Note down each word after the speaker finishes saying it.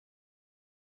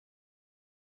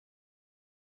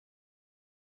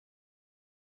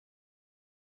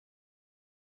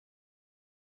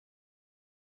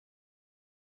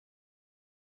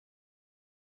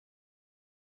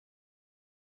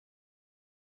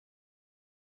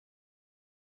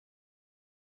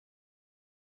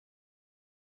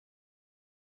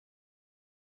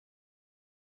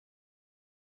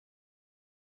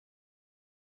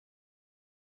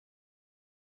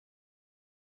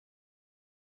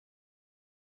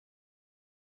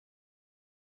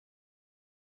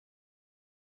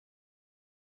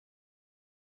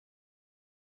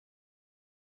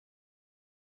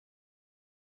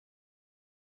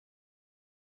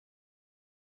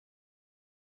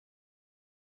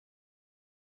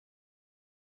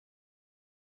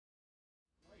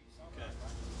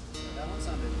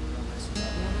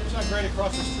right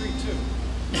across the street too.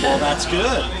 Well, that's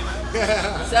good.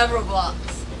 Several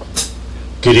blocks.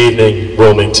 Good evening,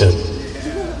 Wilmington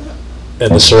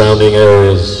and the surrounding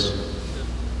areas.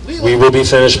 We will be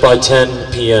finished by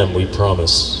 10 p.m., we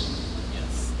promise.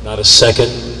 Not a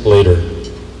second later.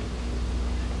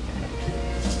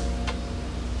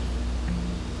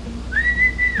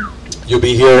 You'll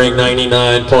be hearing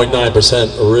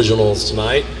 99.9% originals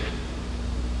tonight.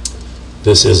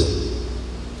 This isn't.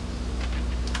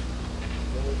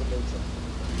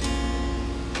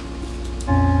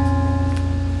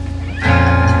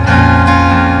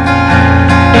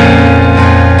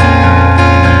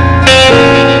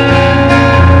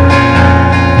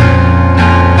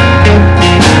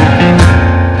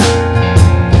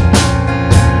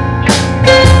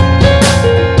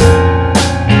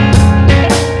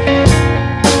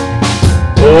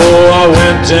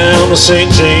 Down to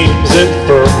St. James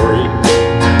Infirmary,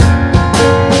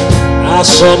 I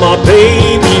saw my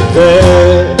baby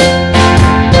there,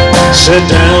 sit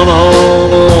down on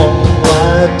a long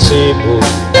white table,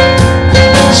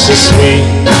 so sweet,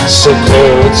 so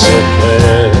cold, so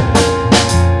bad.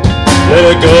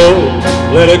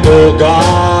 Let her go,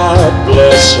 God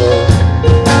bless her,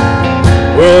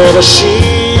 wherever she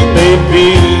may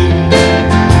be.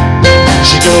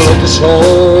 She gonna look this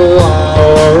whole wide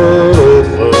world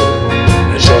over,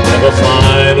 and she'll never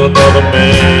find another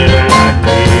man like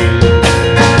me.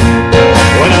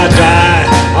 When I die,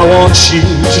 I want you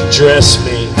to dress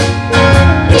me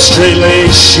in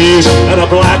straight-laced shoes and a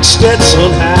black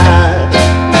Stetson hat,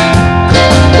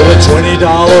 with a $20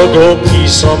 gold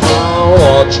piece on my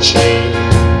watch chain,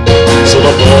 so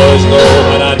the boys know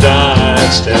when I die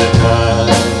it's standing by.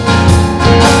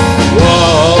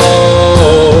 Whoa.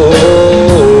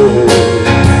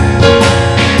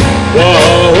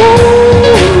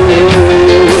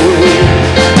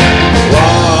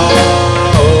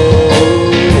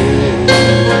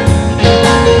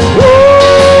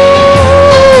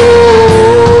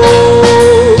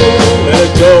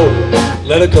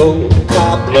 Let her go,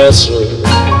 God bless her,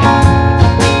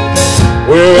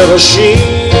 wherever she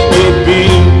may be.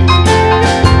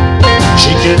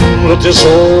 She can look this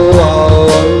whole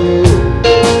world,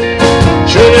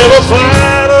 she'll never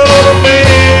find another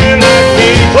man like me.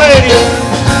 Play it again.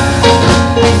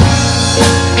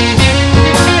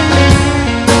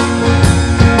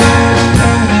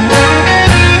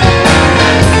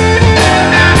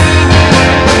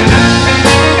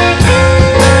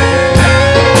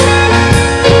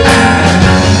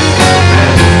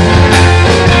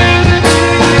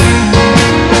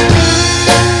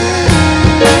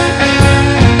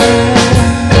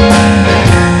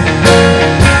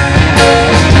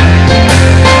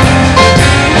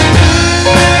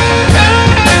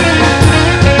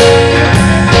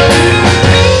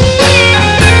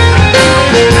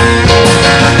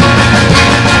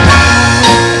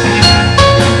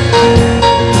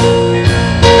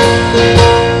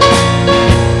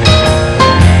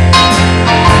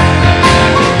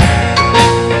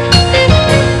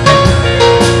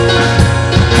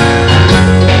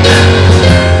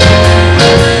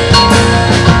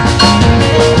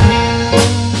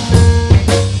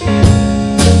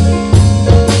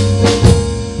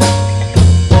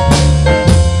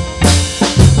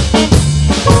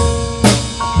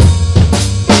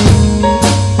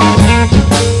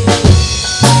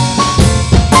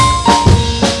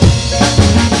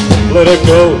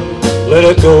 Let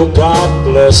her go, God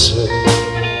bless her,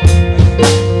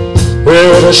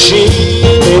 wherever she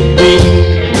may be.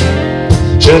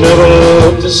 She'll never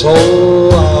look this whole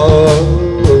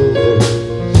world over,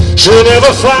 she'll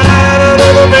never find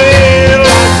another man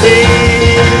like me.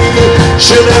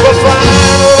 She'll never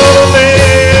find another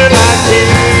man like me.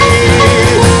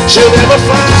 She'll never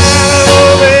find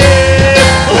another man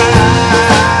like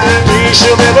me.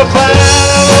 She'll never find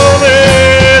another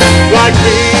man like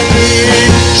me.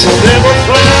 She'll never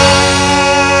find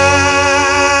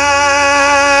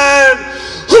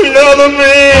another man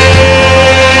like me.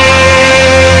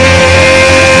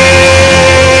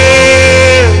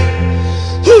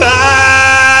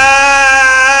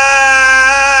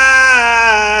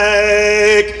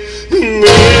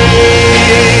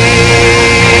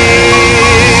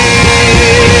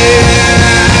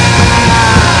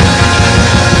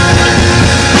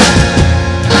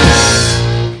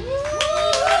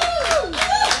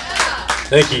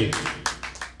 Thank you.